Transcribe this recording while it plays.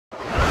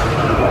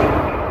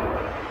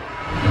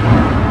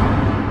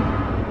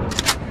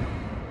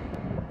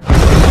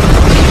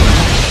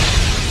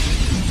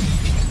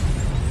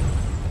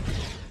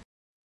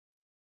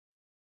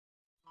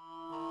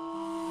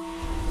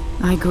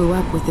I grew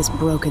up with this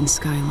broken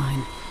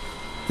skyline,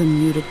 the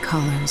muted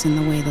colors and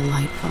the way the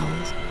light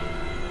falls.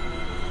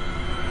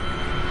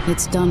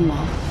 It's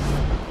Dunwall,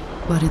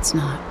 but it's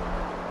not.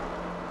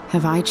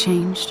 Have I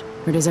changed,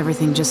 or does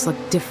everything just look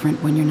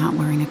different when you're not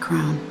wearing a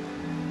crown?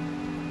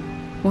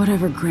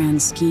 Whatever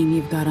grand scheme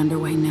you've got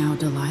underway now,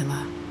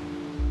 Delilah,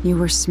 you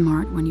were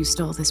smart when you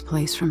stole this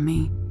place from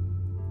me.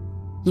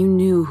 You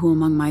knew who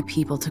among my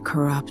people to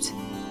corrupt,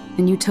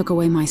 and you took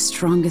away my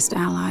strongest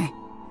ally,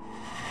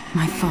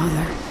 my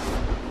father.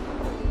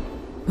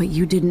 But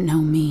you didn't know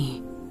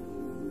me.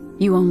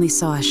 You only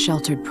saw a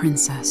sheltered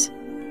princess.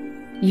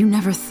 You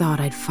never thought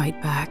I'd fight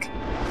back.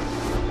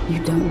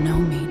 You don't know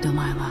me,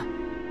 Delilah,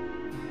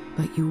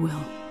 but you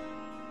will.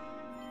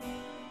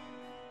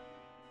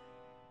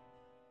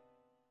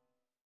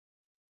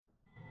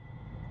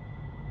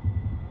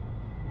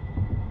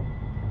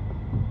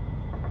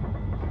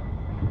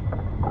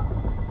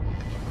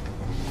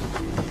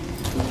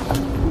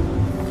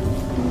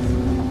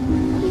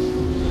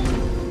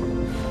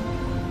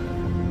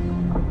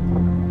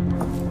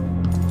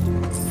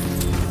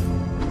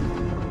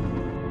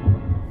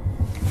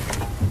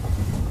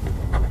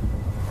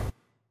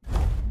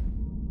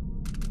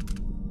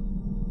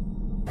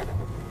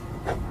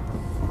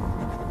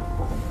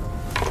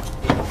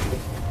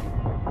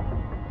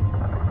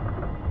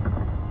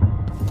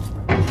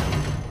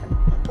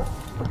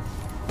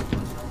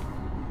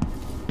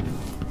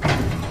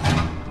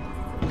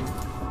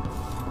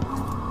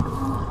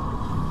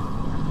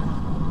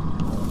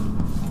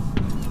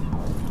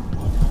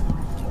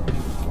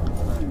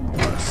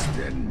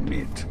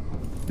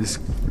 It's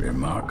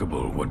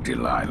remarkable what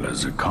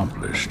Delilah's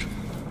accomplished,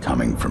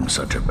 coming from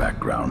such a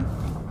background.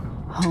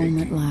 Home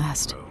at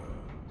last.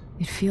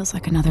 It feels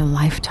like another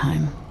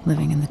lifetime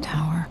living in the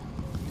tower.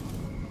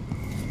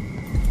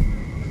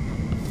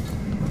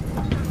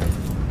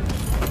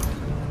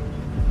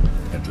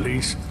 At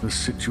least the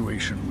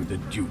situation with the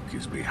Duke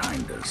is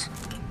behind us.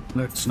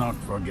 Let's not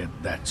forget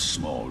that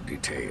small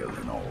detail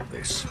in all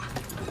this.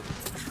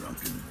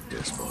 Drunken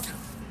despot.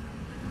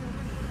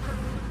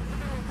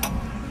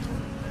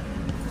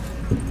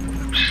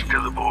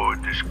 Still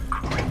aboard this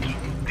creaking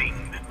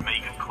thing that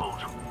Megan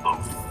calls a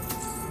boat.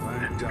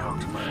 I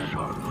doubt my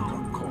apartment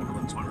on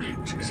Cornwall's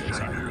Bridge is as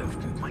I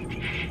left it.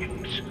 Mighty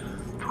ships,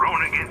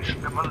 thrown against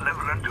the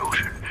malevolent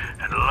ocean,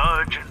 and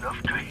large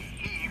enough to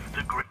heave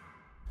the great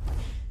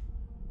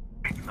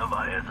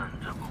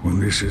leviathans of... When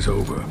this is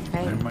over,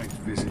 I might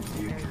visit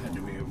the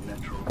Academy of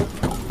Natural...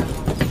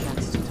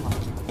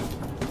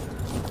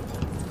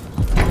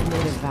 I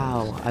made a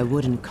vow I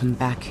wouldn't come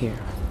back here.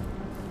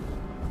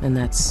 And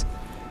that's...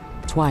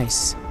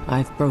 twice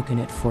I've broken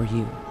it for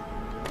you.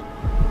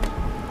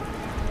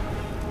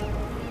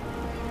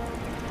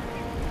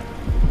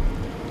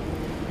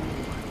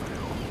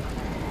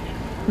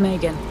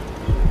 Megan.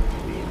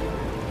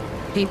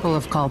 People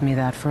have called me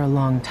that for a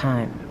long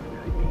time,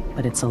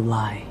 but it's a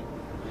lie.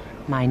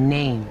 My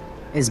name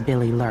is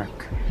Billy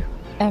Lurk.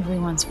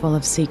 Everyone's full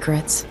of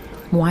secrets.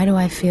 Why do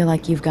I feel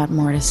like you've got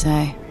more to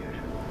say?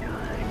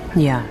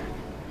 Yeah.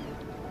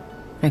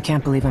 I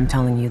can't believe I'm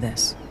telling you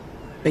this,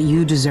 but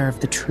you deserve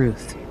the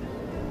truth.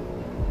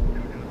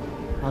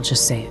 I'll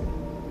just say it.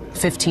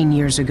 15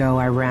 years ago,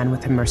 I ran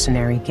with a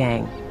mercenary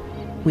gang.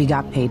 We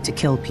got paid to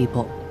kill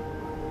people.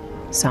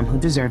 Some who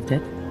deserved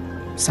it,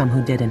 some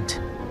who didn't.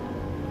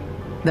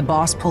 The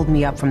boss pulled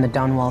me up from the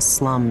Dunwall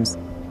slums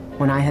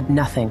when I had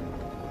nothing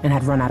and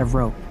had run out of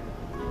rope.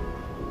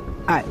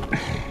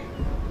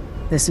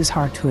 This is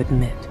hard to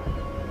admit.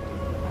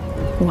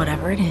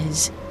 Whatever it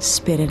is,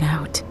 spit it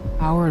out.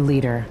 Our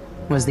leader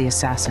was the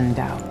assassin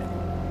Dowd,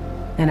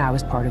 and I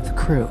was part of the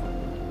crew.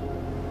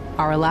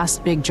 Our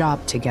last big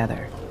job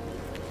together,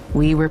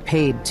 we were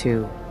paid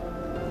to...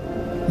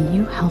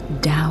 You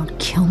helped Dowd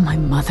kill my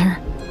mother?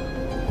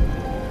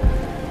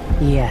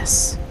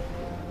 Yes.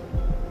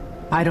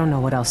 I don't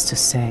know what else to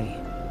say.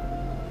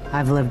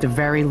 I've lived a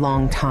very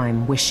long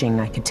time wishing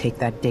I could take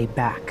that day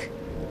back,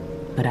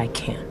 but I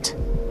can't.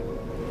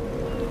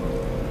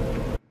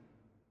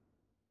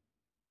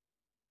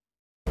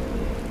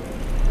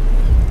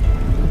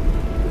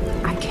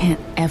 I can't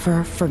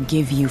ever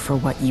forgive you for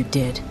what you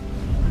did.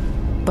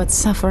 But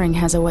suffering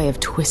has a way of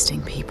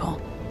twisting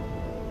people.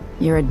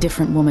 You're a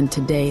different woman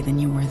today than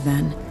you were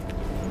then.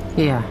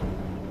 Yeah.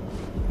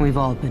 We've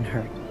all been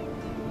hurt.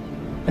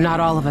 But not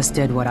all of us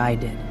did what I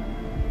did.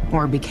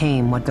 Or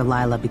became what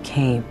Delilah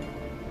became.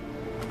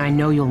 I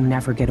know you'll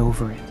never get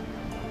over it.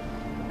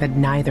 But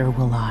neither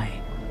will I.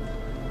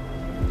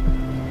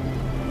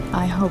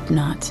 I hope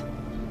not.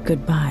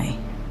 Goodbye,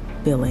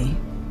 Billy.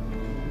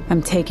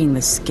 I'm taking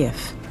the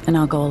skiff, and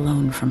I'll go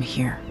alone from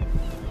here.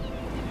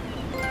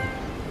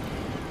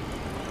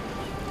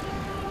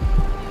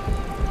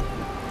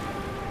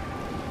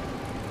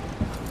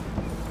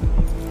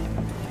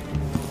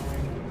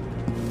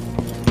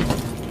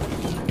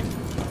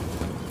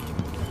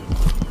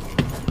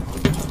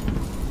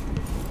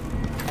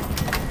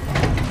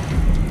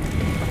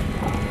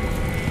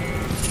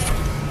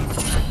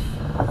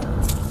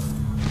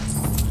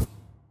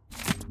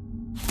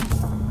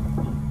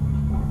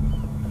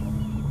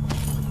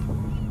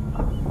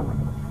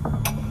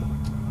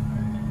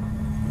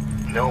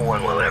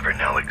 one will ever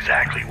know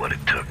exactly what it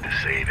took to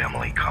save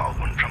Emily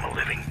Kaldwin from a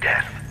living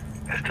death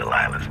as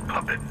Delilah's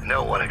puppet.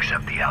 No one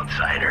except the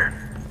outsider,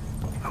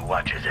 who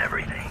watches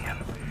everything and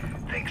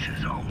thinks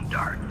his own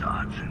dark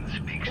thoughts and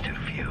speaks to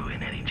few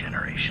in any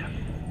generation.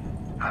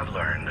 I've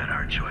learned that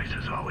our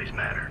choices always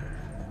matter.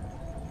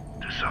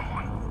 To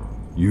someone.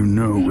 You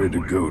know where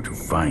to go to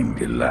find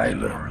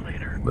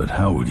Delilah, but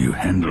how will you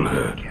handle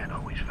her?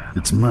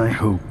 It's my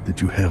hope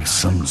that you have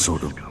some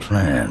sort of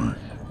plan.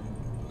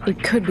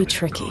 It could be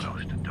tricky.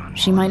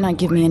 She might not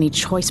give me any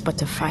choice but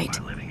to fight.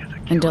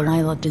 And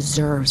Delilah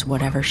deserves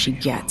whatever she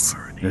gets.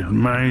 At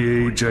my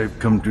age, I've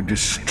come to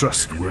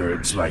distrust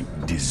words like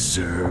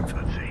deserve.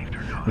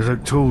 As I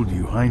told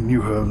you, I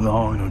knew her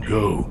long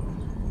ago.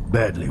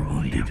 Badly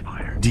wounded,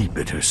 deep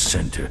at her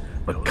center,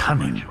 but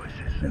cunning,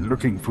 and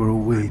looking for a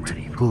way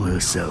to pull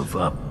herself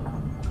up.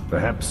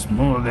 Perhaps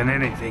more than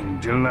anything,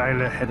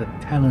 Delilah had a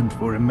talent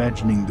for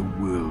imagining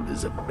the world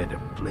as a better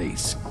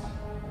place.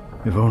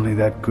 If only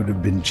that could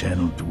have been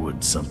channeled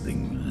towards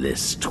something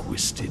less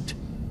twisted.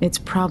 It's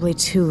probably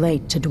too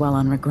late to dwell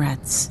on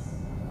regrets.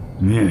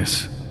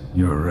 Yes,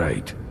 you're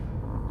right.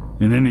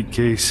 In any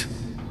case,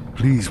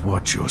 please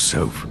watch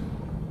yourself.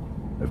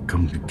 I've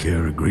come to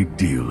care a great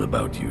deal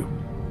about you.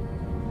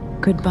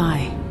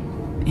 Goodbye,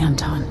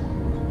 Anton.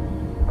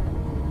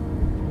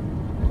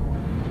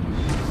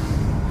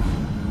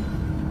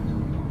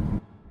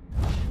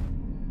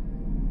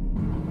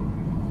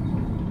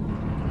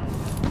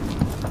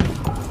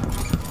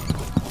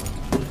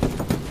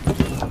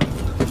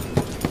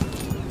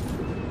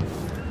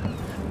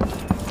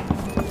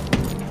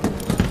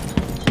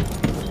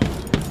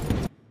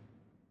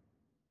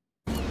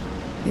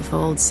 If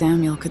old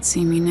Samuel could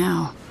see me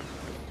now.